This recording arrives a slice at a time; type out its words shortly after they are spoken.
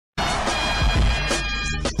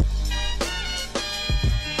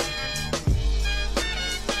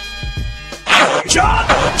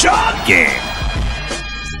Jogging!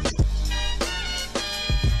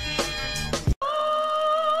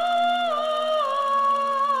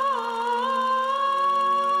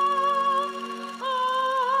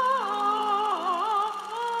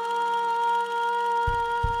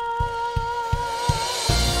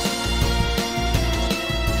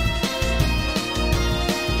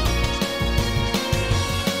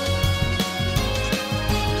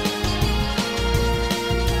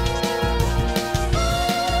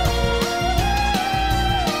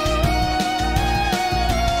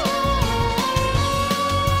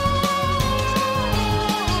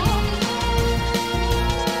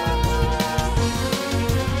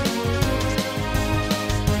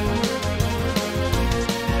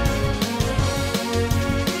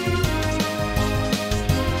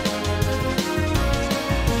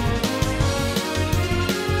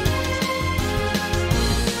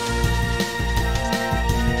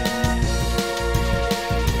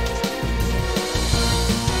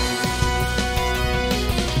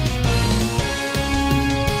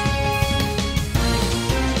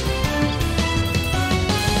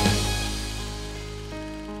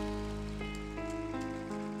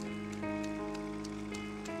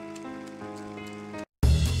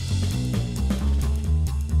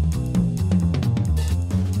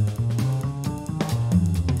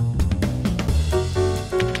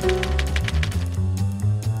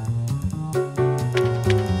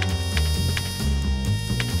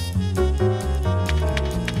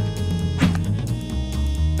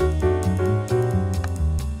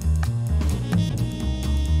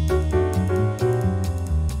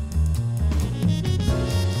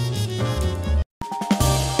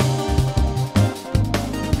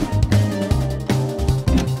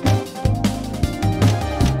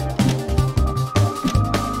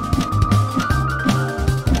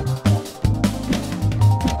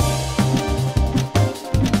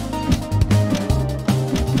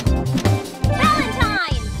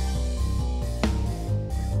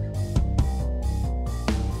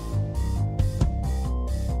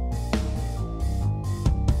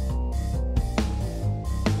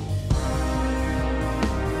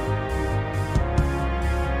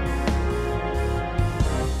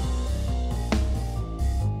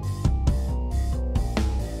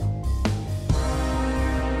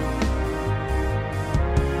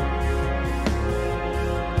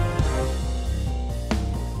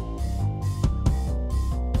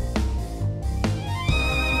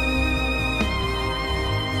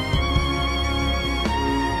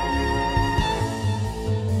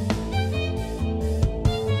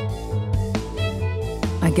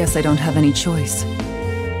 I guess I don't have any choice.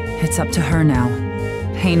 It's up to her now.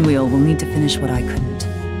 Painwheel will need to finish what I couldn't.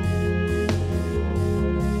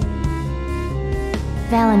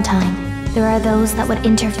 Valentine, there are those that would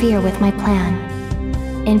interfere with my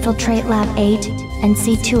plan. Infiltrate Lab 8 and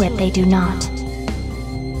see to it they do not.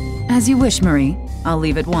 As you wish, Marie. I'll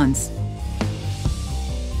leave at once.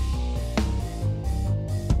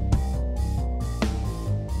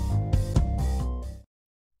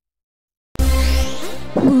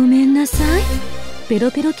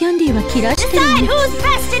 Decide whose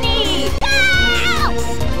destiny!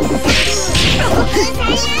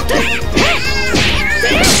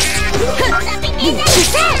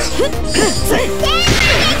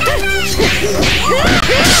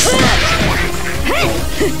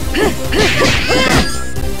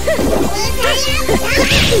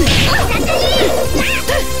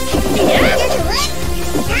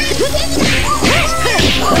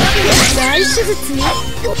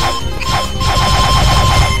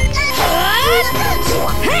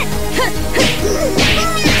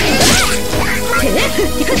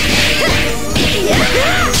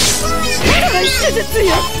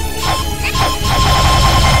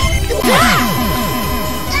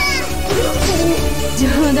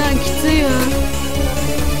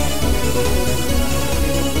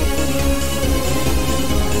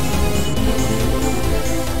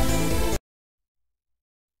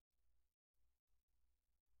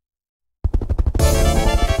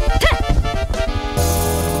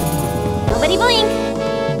 Nobody blink!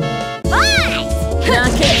 Bye!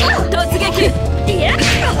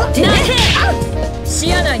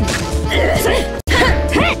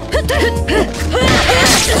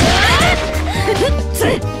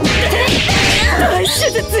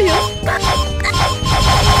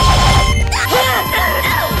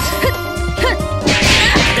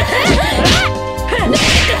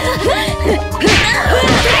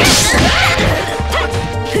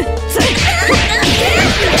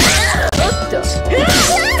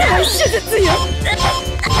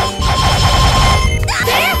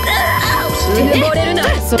 溺れるな。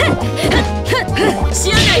視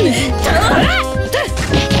野外に。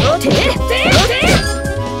おっと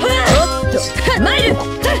マイル。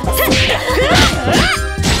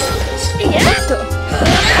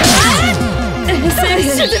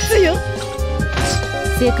手術よ。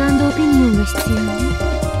セカンドオピニオンが必要ね。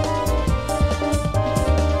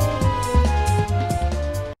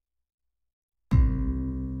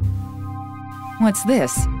What's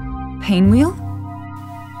this? Pain wheel?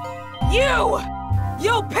 You!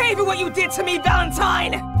 You'll pay for what you did to me,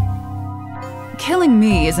 Valentine! Killing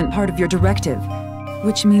me isn't part of your directive,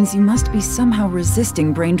 which means you must be somehow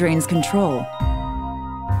resisting Brain Drain's control.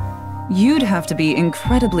 You'd have to be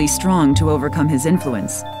incredibly strong to overcome his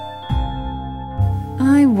influence.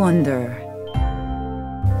 I wonder...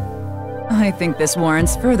 I think this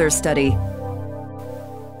warrants further study.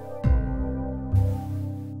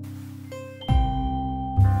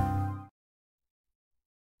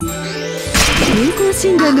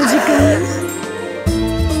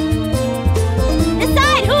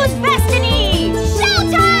 Decide whose destiny!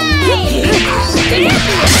 Showtime!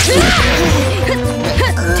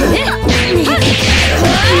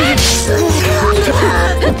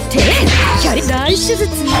 大手術。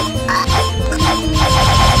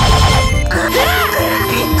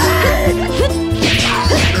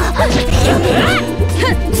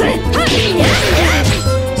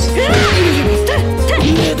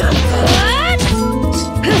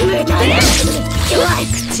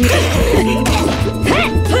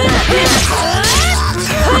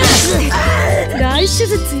大手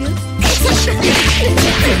術よ。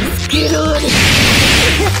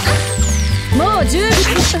もう十分。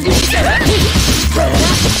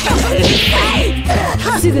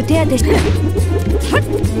すぐ手当てして。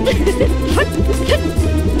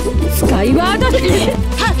スカイワード。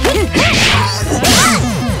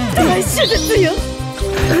大手術よ。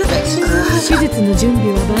手術の準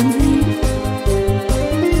備は万全よ。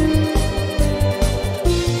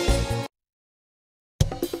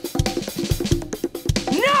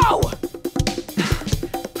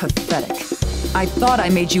Pathetic. I thought I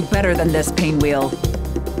made you better than this, Pain Wheel.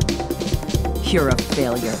 You're a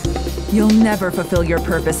failure. You'll never fulfill your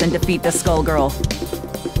purpose and defeat the Skullgirl.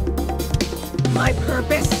 My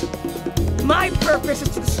purpose? My purpose is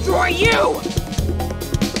to destroy you!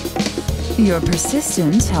 You're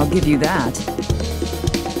persistent, I'll give you that.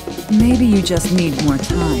 Maybe you just need more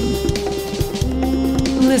time.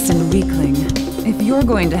 Listen, weakling. If you're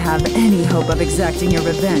going to have any hope of exacting your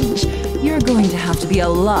revenge, you're going to have to be a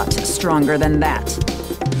lot stronger than that.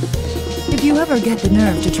 If you ever get the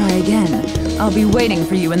nerve to try again, I'll be waiting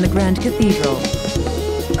for you in the Grand Cathedral.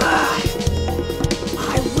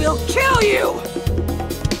 I will kill you!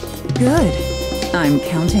 Good. I'm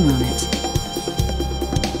counting on it.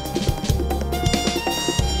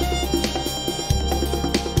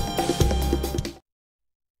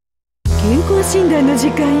 健康診断の時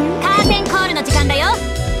間よ。カーテンコールの時間だよ。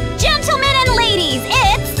Gentlemen and ladies,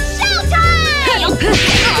 it's showtime!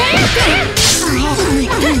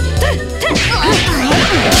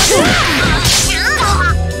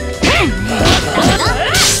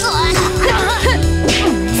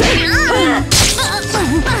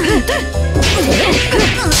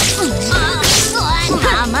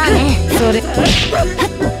 まあね。それ。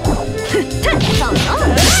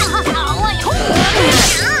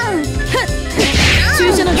注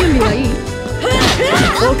射の準備はいい？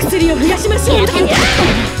お薬を増やしましょう。ボ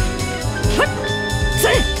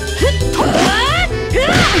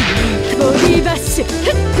ディバッシュ。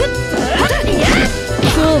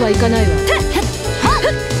そうはいかないわ。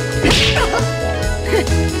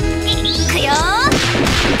いくよ。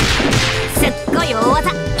すっごい大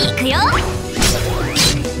技。いくよ。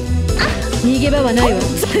逃げ場はないわ。あ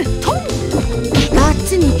っ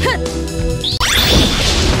ちに。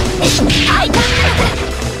あいた。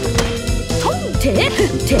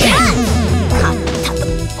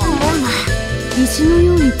石の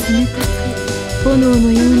ように冷たく、炎のよ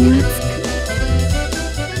うに熱く。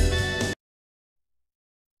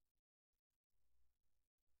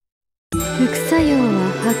副作用は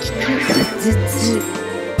吐き気、頭痛。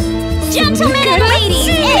Gentlemen and ladies,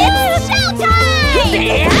 it's showtime!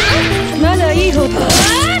 まだいい方。ム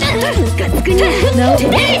カつくに直って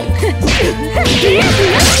ね。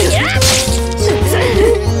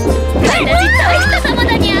かなり大した様だ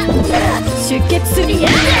にゃ。出血するや。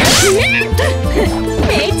命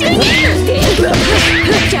中に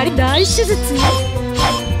キャリ大手術。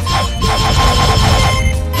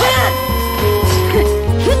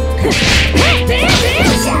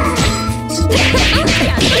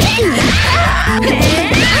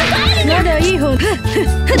まだいい方。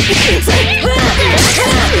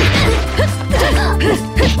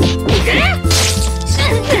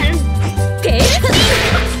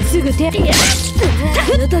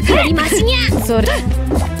あ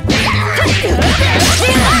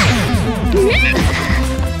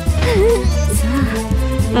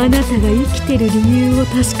なたが生きてる理由を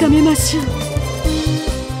確かめましょう。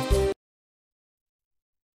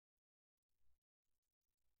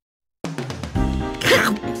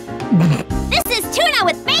This is tuna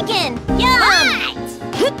with bacon! Yum!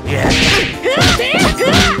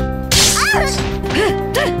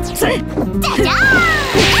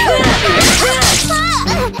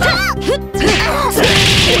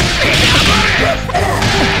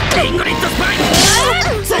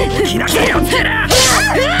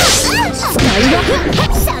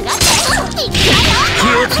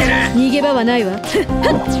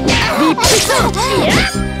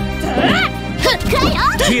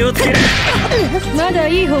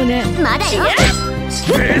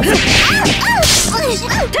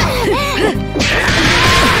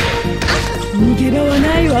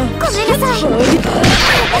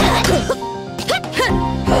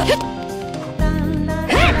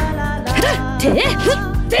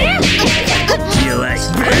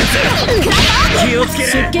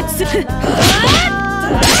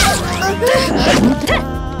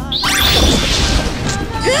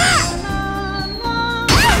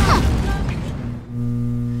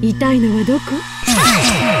痛いのはどこ？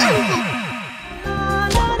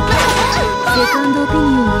セカンドオピニオ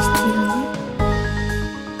ンが必要ね。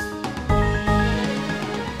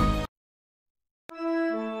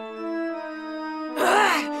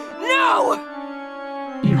No!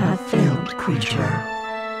 You have failed, creature.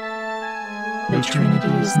 The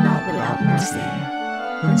Trinity is not without mercy,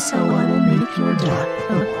 and so I will make your death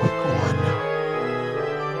a quick one.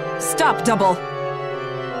 Stop, Double!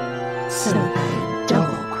 So the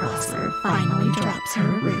double-crosser finally drops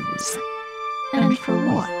her ruse. And for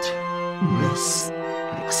what? This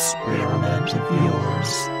experiment of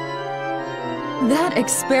yours. That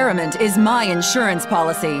experiment is my insurance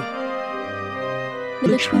policy.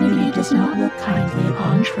 The Trinity does not look kindly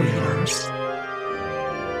upon traitors.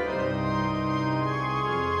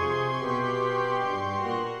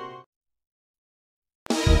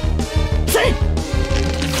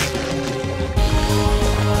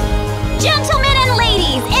 Gentlemen and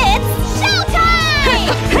ladies, it's showtime!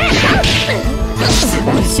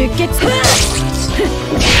 出血。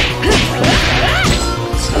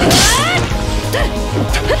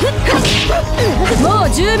もう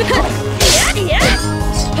十分。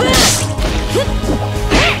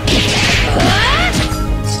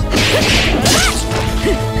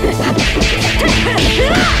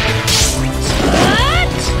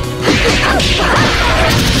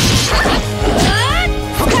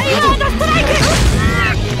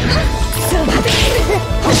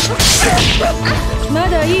ま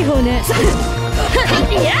だいい方ね。ク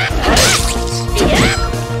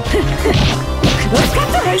ロスカッ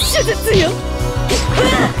トの手術よ。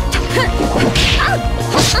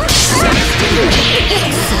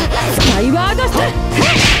スカイワード大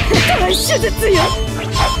手術よ。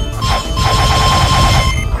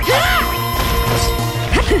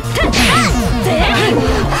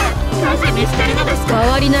なぜ見捨てるのですか？代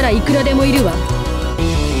わりならいくらでもいるわ。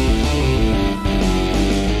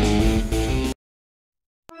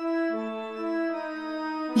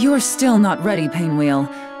You're still not ready, Painwheel.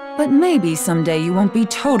 But maybe someday you won't be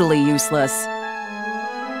totally useless.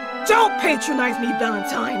 Don't patronize me,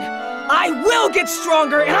 Valentine! I will get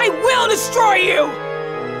stronger and I will destroy you!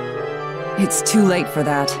 It's too late for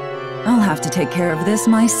that. I'll have to take care of this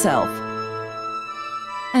myself.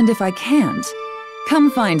 And if I can't, come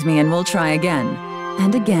find me and we'll try again.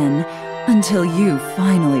 And again, until you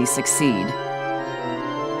finally succeed.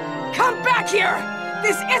 Come back here!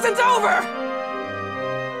 This isn't over!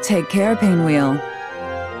 Take care, Painwheel.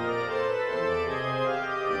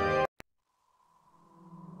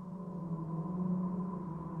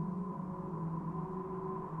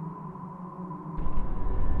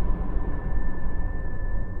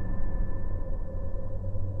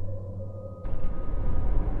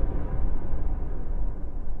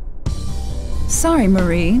 Sorry,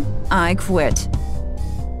 Marie. I quit.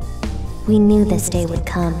 We knew this day would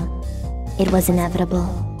come. It was inevitable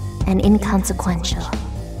and inconsequential.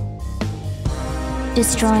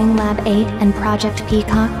 Destroying Lab 8 and Project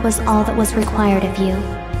Peacock was all that was required of you.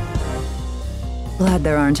 Glad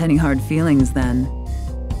there aren't any hard feelings then.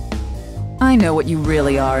 I know what you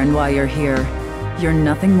really are and why you're here. You're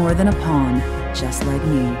nothing more than a pawn, just like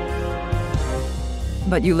me.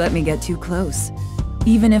 But you let me get too close.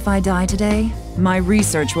 Even if I die today, my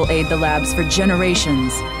research will aid the labs for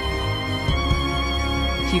generations.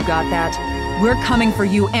 You got that? We're coming for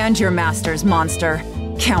you and your masters, monster.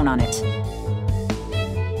 Count on it.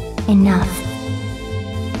 Enough.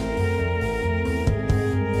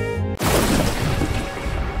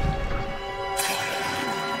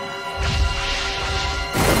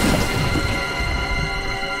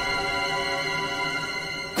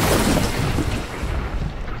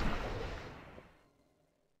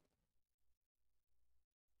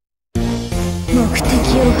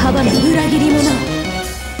 を阻む裏切り者。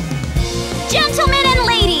 Gentlemen and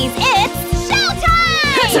ladies, it's showtime!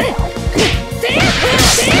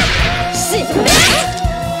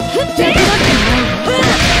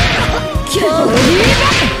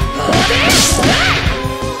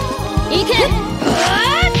 いけ。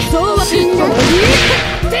そうは死んだ。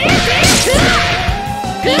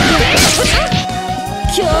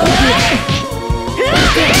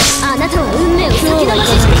あなたは運命を先延ばし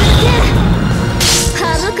して歯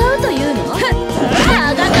向かうというの？あ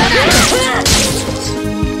がただ。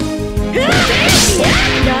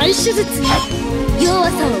大手術。弱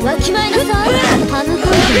さをわきまえなさい。歯向か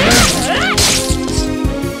うと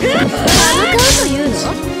いうの？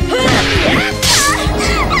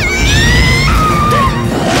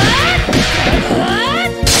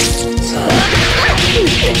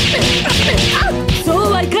そ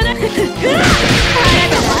うはいかない。あな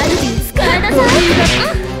たはある日使えなさ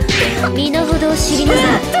い。身の程を知りなさ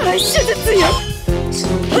い。大手術よ。ス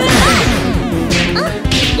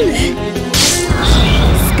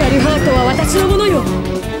カルハートは私のものよ。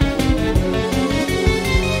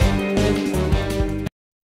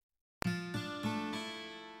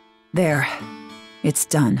There. It's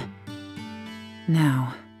done.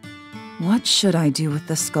 Now, what should I do with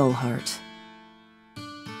the skull heart?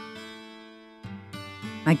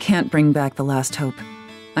 I can't bring back the last hope.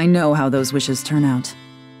 I know how those wishes turn out.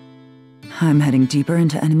 I'm heading deeper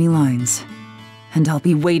into enemy lines. And I'll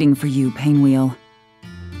be waiting for you, Painwheel.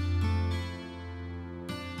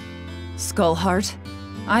 Skull heart,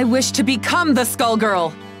 I wish to become the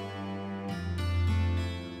Skullgirl!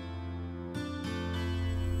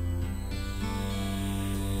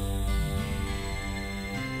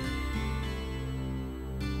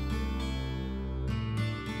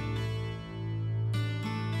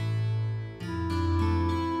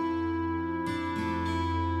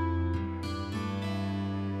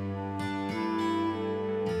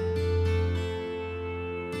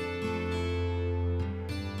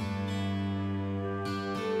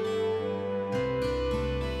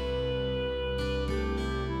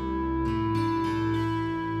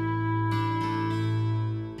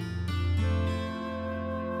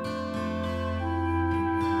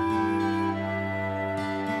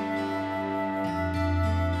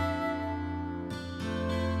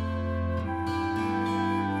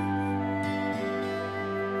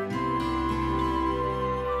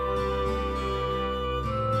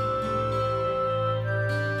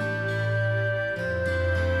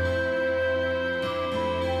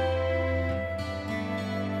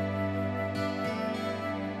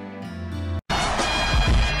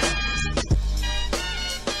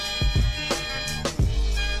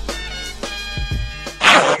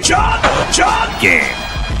 Job game.